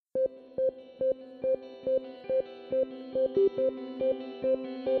Hello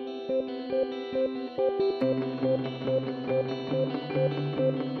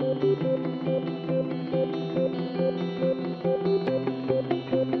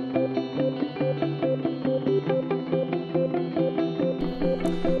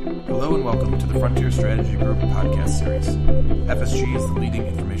and welcome to the Frontier Strategy Group podcast series. FSG is the leading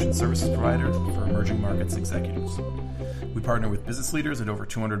information services provider for emerging markets executives. We partner with business leaders at over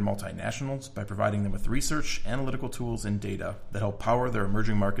 200 multinationals by providing them with research, analytical tools, and data that help power their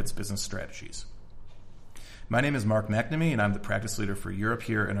emerging markets business strategies. My name is Mark McNamee, and I'm the practice leader for Europe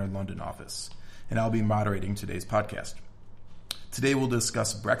here in our London office, and I'll be moderating today's podcast. Today we'll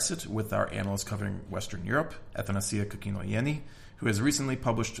discuss Brexit with our analyst covering Western Europe, Athanasia Kokinoyeni, who has recently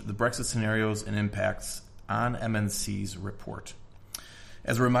published the Brexit Scenarios and Impacts on MNC's report.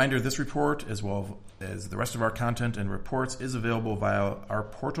 As a reminder, this report, as well as the rest of our content and reports, is available via our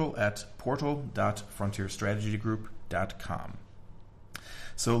portal at portal.frontierstrategygroup.com.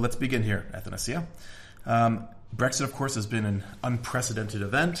 So let's begin here, Athanasia. Brexit, of course, has been an unprecedented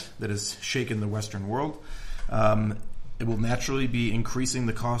event that has shaken the Western world. It will naturally be increasing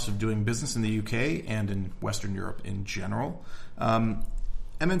the cost of doing business in the UK and in Western Europe in general.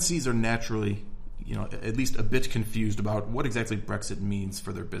 MNCs are naturally, at least a bit confused about what exactly Brexit means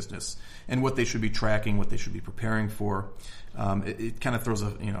for their business and what they should be tracking, what they should be preparing for. It kind of throws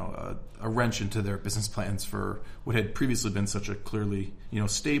a wrench into their business plans for what had previously been such a clearly,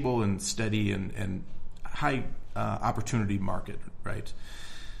 stable and steady and high opportunity market, right?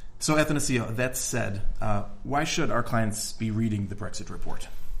 So, Athanasia, that said, why should our clients be reading the Brexit report?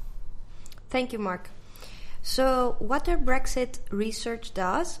 Thank you, Mark. So what our Brexit research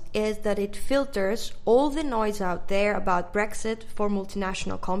does is that it filters all the noise out there about Brexit for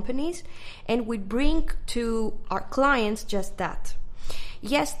multinational companies, and we bring to our clients just that.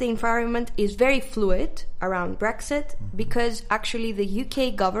 Yes, the environment is very fluid around Brexit because actually the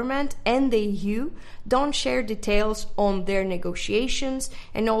UK government and the EU don't share details on their negotiations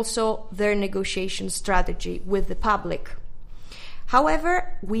and also their negotiation strategy with the public.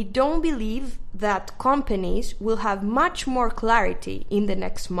 However, we don't believe that companies will have much more clarity in the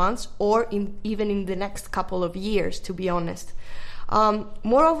next months or even in the next couple of years, to be honest.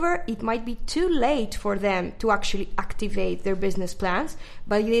 Moreover, it might be too late for them to actually activate their business plans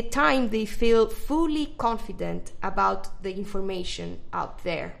by the time they feel fully confident about the information out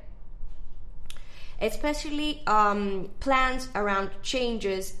there. Especially plans around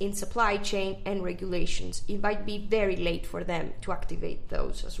changes in supply chain and regulations. It might be very late for them to activate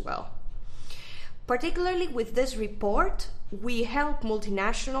those as well. Particularly with this report, we help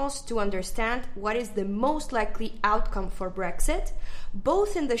multinationals to understand what is the most likely outcome for Brexit,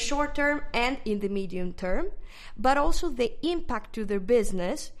 both in the short term and in the medium term, but also the impact to their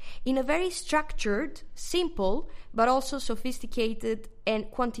business in a very structured, simple, but also sophisticated and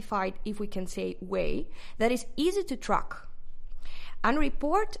quantified, if we can say, way that is easy to track. And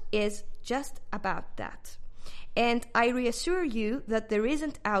report is just about that. And I reassure you that there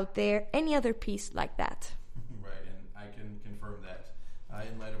isn't out there any other piece like that. Right, and I can confirm that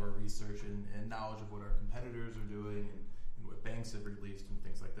in light of our research and knowledge of what our competitors are doing and what banks have released and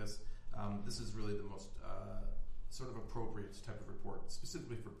things like this, this is really the most sort of appropriate type of report,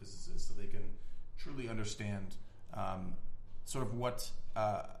 specifically for businesses, so they can truly understand sort of what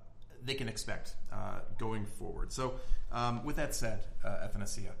they can expect going forward. So with that said,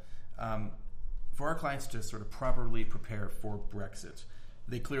 Athanasia, for our clients to sort of properly prepare for Brexit,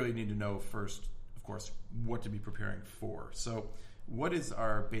 they clearly need to know first, of course, what to be preparing for. So what is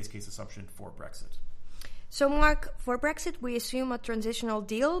our base case assumption for Brexit? So, Mark, for Brexit, we assume a transitional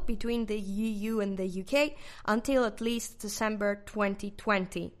deal between the EU and the UK until at least December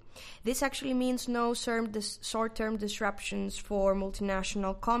 2020. This actually means no short-term disruptions for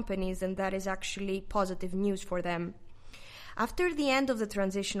multinational companies, and that is actually positive news for them. After the end of the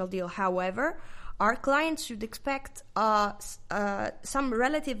transitional deal, however, our clients should expect some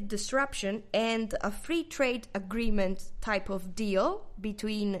relative disruption and a free trade agreement type of deal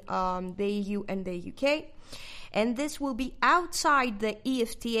between the EU and the UK. And this will be outside the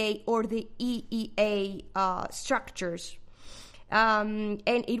EFTA or the EEA structures. And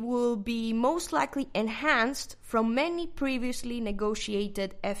it will be most likely enhanced from many previously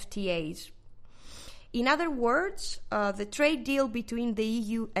negotiated FTAs. In other words, the trade deal between the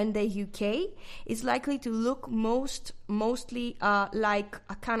EU and the UK is likely to look mostly like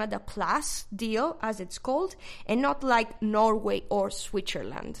a Canada Plus deal, as it's called, and not like Norway or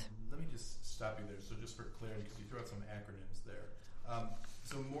Switzerland. Let me just stop you there. So just for clarity, because you threw out some acronyms there.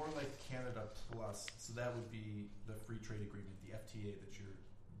 So more like Canada Plus, so that would be the free trade agreement, the FTA that you're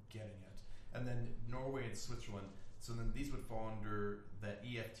getting at. And then Norway and Switzerland, So then these would fall under the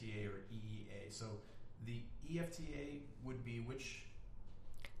EFTA or EEA. So the EFTA would be which?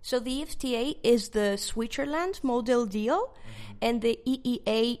 So the EFTA is the Switzerland model deal, and the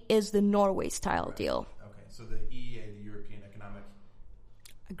EEA is the Norway-style deal. Okay, so the EEA, the European Economic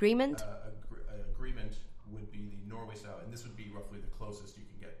Agreement? Agreement would be the Norway style, and this would be roughly the closest you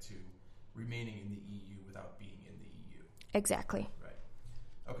can get to remaining in the EU without being in the EU. Exactly. Right.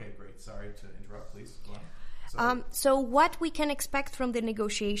 Okay, great. Sorry to interrupt. Please go on. So what we can expect from the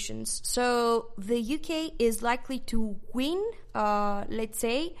negotiations? So the UK is likely to win, let's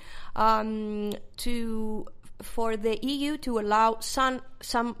say, for the EU to allow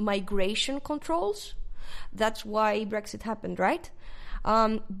some migration controls. That's why Brexit happened, right?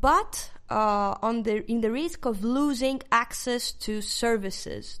 But in the risk of losing access to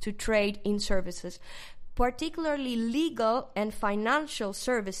services, to trade in services. Particularly legal and financial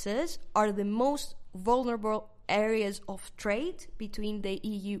services are the most vulnerable areas of trade between the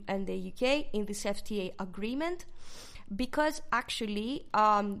EU and the UK in this FTA agreement, because actually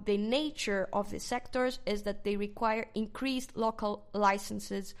the nature of the sectors is that they require increased local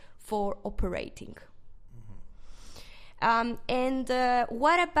licenses for operating. And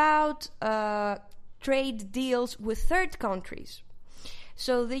what about trade deals with third countries?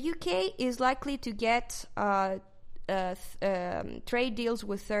 So the UK is likely to get trade deals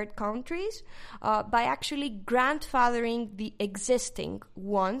with third countries by actually grandfathering the existing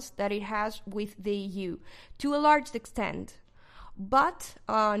ones that it has with the EU to a large extent. But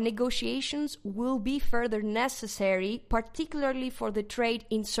negotiations will be further necessary, particularly for the trade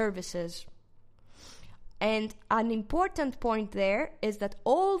in services. And an important point there is that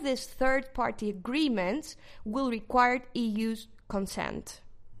all these third-party agreements will require EU's consent.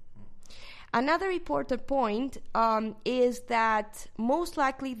 Another important point is that most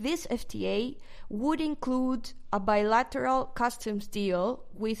likely this FTA would include a bilateral customs deal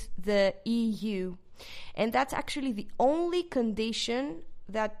with the EU. And that's actually the only condition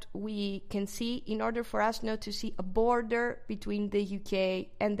that we can see in order for us not to see a border between the UK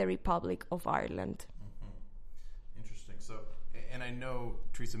and the Republic of Ireland. Interesting. So, and I know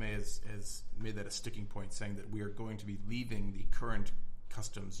Theresa May has made that a sticking point, saying that we are going to be leaving the current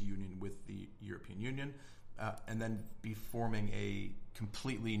customs union with the European Union and then be forming a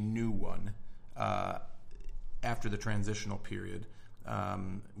completely new one after the transitional period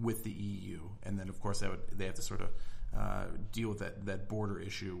with the EU. And then, of course, they have to sort of deal with that border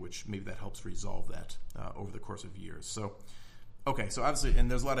issue, which maybe that helps resolve that over the course of years. So, okay, so obviously, and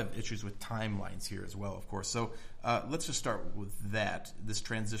there's a lot of issues with timelines here as well, of course. So let's just start with this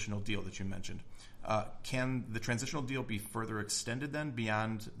transitional deal that you mentioned. Can the transitional deal be further extended then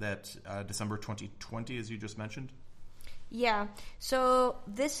beyond that December 2020, as you just mentioned? Yeah, so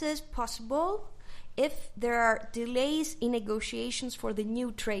this is possible if there are delays in negotiations for the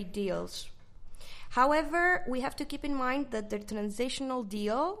new trade deals. However, we have to keep in mind that the transitional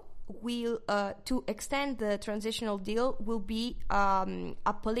deal to extend the transitional deal will be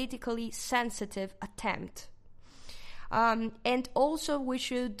a politically sensitive attempt. And also we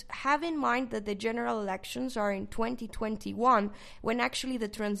should have in mind that the general elections are in 2021, when actually the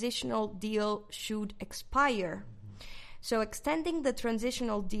transitional deal should expire. So extending the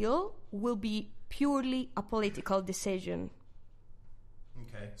transitional deal will be purely a political decision.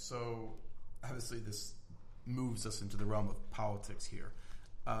 Okay, so obviously this moves us into the realm of politics here.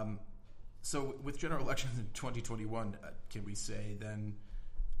 So with general elections in 2021, can we say then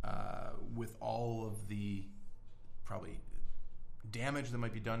with all of the probably damage that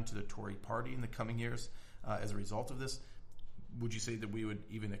might be done to the Tory party in the coming years as a result of this, would you say that we would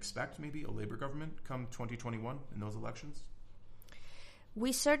even expect maybe a Labour government come 2021 in those elections?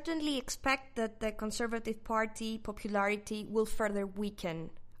 We certainly expect that the Conservative Party popularity will further weaken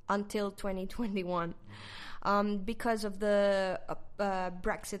until 2021 because of the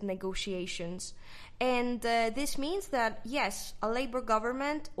Brexit negotiations. And this means that, yes, a Labour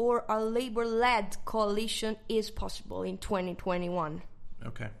government or a Labour-led coalition is possible in 2021.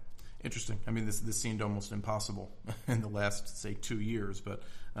 Okay. Interesting. I mean, this seemed almost impossible in the last, say, 2 years, but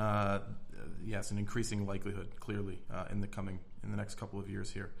yes, an increasing likelihood, clearly, in the next couple of years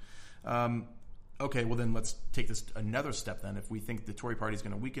here. Okay, well then let's take this another step then. If we think the Tory party is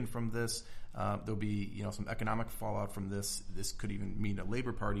going to weaken from this, there'll be some economic fallout from this. This could even mean a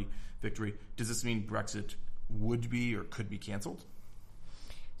Labour Party victory. Does this mean Brexit would be or could be cancelled?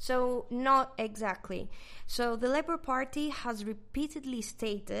 So not exactly. So the Labour Party has repeatedly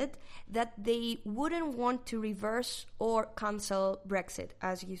stated that they wouldn't want to reverse or cancel Brexit,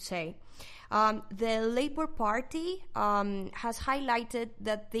 as you say. The Labour Party has highlighted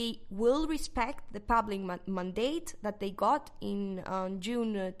that they will respect the public mandate that they got in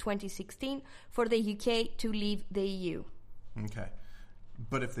June 2016 for the UK to leave the EU. Okay.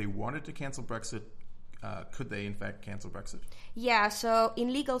 But if they wanted to cancel Brexit, could they in fact cancel Brexit? Yeah, so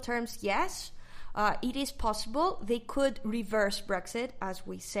in legal terms, yes. It is possible. They could reverse Brexit, as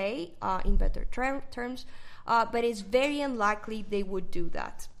we say, in better terms, but it's very unlikely they would do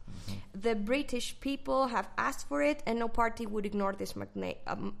that. Mm-hmm. The British people have asked for it, and no party would ignore this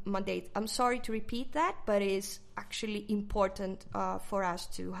mandate. I'm sorry to repeat that, but it is actually important for us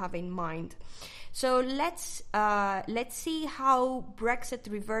to have in mind. So let's see how Brexit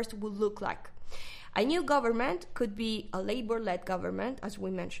reversed will look like. A new government could be a Labour-led government, as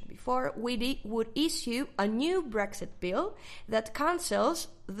we mentioned before, would issue a new Brexit bill that cancels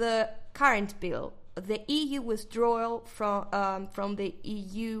the current bill, the EU withdrawal from the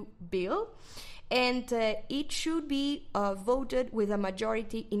EU bill, and it should be voted with a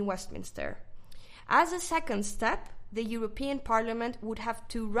majority in Westminster. As a second step, the European Parliament would have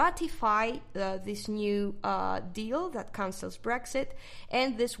to ratify this new deal that cancels Brexit,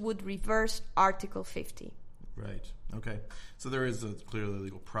 and this would reverse Article 50. Right. Okay. So there is a clearly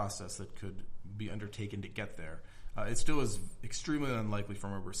legal process that could be undertaken to get there. It still is extremely unlikely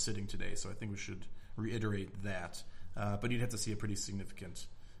from where we're sitting today, so I think we should reiterate that. But you'd have to see a pretty significant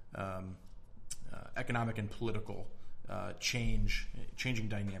economic and political changing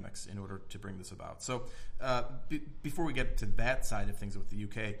dynamics in order to bring this about. So before we get to that side of things with the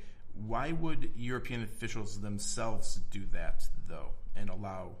UK, why would European officials themselves do that, though, and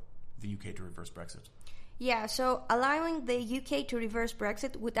allow the UK to reverse Brexit? Yeah, so allowing the UK to reverse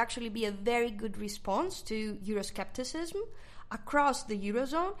Brexit would actually be a very good response to Euroscepticism across the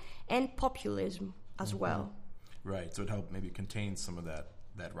Eurozone and populism as well. Right, so it helped maybe contain some of that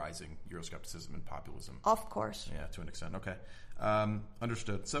rising Euroscepticism and populism. Of course. Yeah, to an extent. Okay.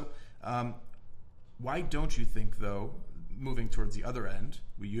 Understood. So why don't you think, though, moving towards the other end,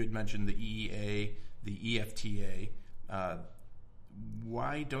 you had mentioned the EEA, the EFTA,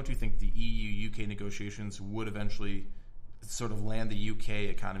 why don't you think the EU-UK negotiations would eventually sort of land the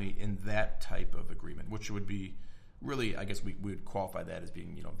UK economy in that type of agreement, which would be really, I guess we would qualify that as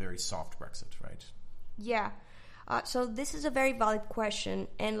being, very soft Brexit, right? Yeah. So this is a very valid question,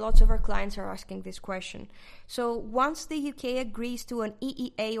 and lots of our clients are asking this question. So once the UK agrees to an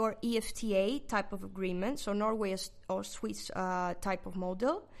EEA or EFTA type of agreement, so Norway or Swiss type of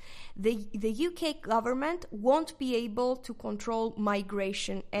model, the UK government won't be able to control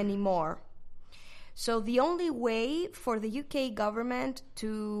migration anymore. So the only way for the UK government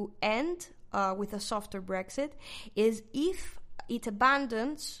to end with a softer Brexit is if it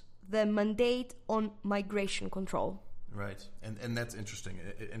abandons the mandate on migration control. Right, and that's interesting,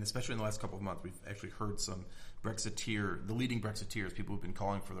 and especially in the last couple of months, we've actually heard some the leading Brexiteers, people who've been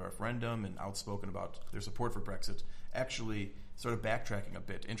calling for the referendum and outspoken about their support for Brexit, actually sort of backtracking a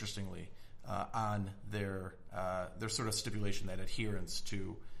bit, interestingly, on their sort of stipulation that adherence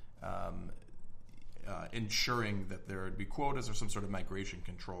to ensuring that there would be quotas or some sort of migration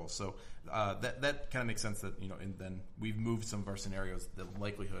control. So that kind of makes sense that, and then we've moved some of our scenarios, the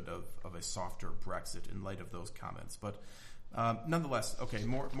likelihood of a softer Brexit in light of those comments. But nonetheless, okay,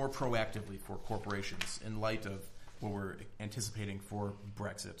 more proactively for corporations in light of what we're anticipating for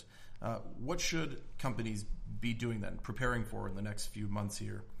Brexit. What should companies be doing then, preparing for in the next few months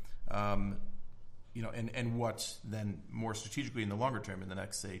here? And what then more strategically in the longer term, in the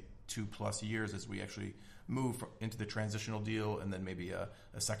next, say, 2+ years, as we actually move into the transitional deal and then maybe a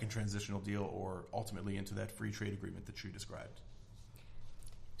second transitional deal, or ultimately into that free trade agreement that you described?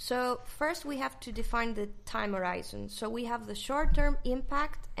 So first we have to define the time horizon. So we have the short-term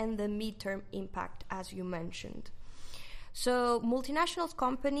impact and the mid-term impact, as you mentioned. So multinational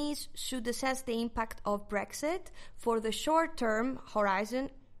companies should assess the impact of Brexit for the short-term horizon,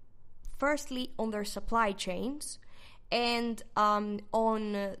 firstly on their supply chains, and on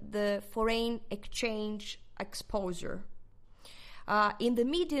the foreign exchange exposure. In the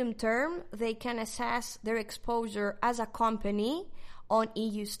medium term, they can assess their exposure as a company on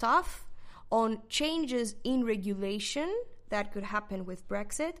EU stuff, on changes in regulation that could happen with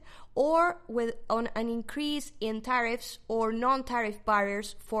Brexit, or on an increase in tariffs or non-tariff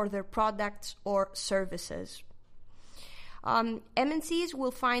barriers for their products or services. MNCs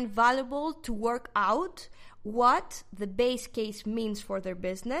will find valuable to work out what the base case means for their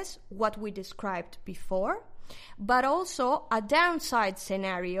business, what we described before, but also a downside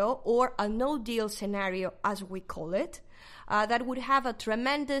scenario, or a no-deal scenario as we call it, that would have a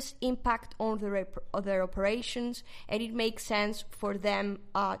tremendous impact on their operations, and it makes sense for them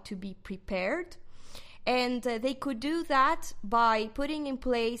to be prepared. And they could do that by putting in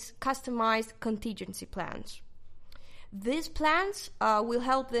place customized contingency plans. These plans will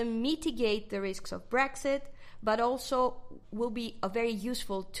help them mitigate the risks of Brexit, but also will be a very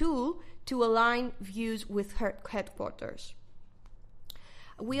useful tool to align views with headquarters.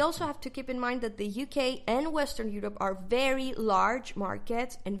 We also have to keep in mind that the UK and Western Europe are very large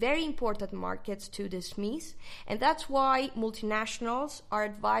markets and very important markets to the SMEs, and that's why multinationals are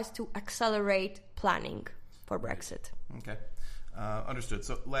advised to accelerate planning for Brexit. Okay, understood.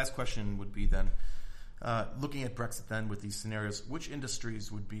 So last question would be then, looking at Brexit then with these scenarios, which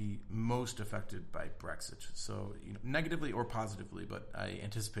industries would be most affected by Brexit? So negatively or positively, but I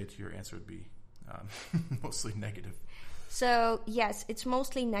anticipate your answer would be mostly negative. So yes, it's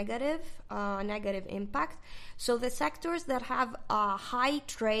mostly negative impact. So the sectors that have high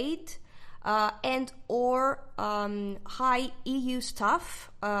trade and or high EU staff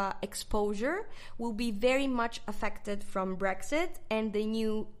exposure will be very much affected from Brexit and the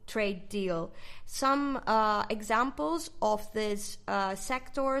new trade deal. Some examples of these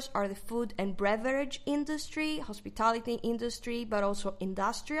sectors are the food and beverage industry, hospitality industry, but also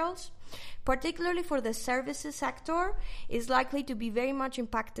industrials. Particularly for the services sector, is likely to be very much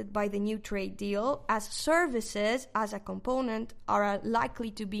impacted by the new trade deal, as services as a component are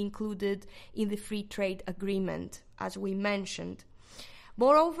likely to be included in the free trade agreement, as we mentioned.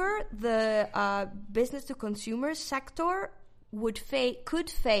 Moreover, the business-to-consumer sector could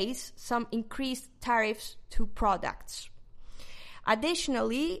face some increased tariffs to products.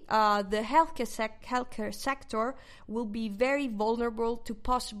 Additionally, the healthcare sector will be very vulnerable to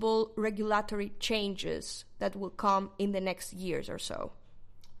possible regulatory changes that will come in the next years or so.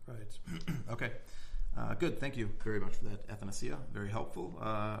 Right. Okay. Good. Thank you very much for that, Athanasia. Very helpful.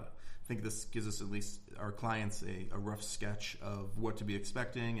 I think this gives us, at least our clients, a rough sketch of what to be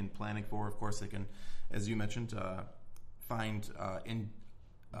expecting and planning for. Of course, they can, as you mentioned, find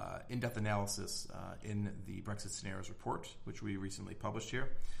in-depth analysis in the Brexit Scenarios report, which we recently published here.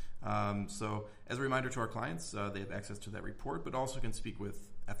 So as a reminder to our clients, they have access to that report, but also can speak with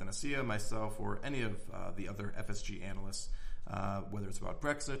Athanasia, myself, or any of the other FSG analysts, whether it's about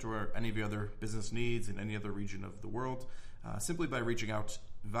Brexit or any of your other business needs in any other region of the world, simply by reaching out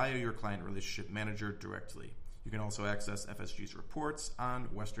via your client relationship manager directly. You can also access FSG's reports on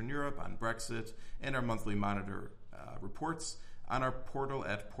Western Europe, on Brexit, and our monthly monitor reports on our portal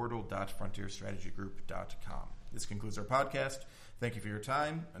at portal.frontierstrategygroup.com. This concludes our podcast. Thank you for your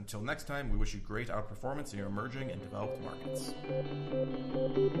time. Until next time, we wish you great outperformance in your emerging and developed markets.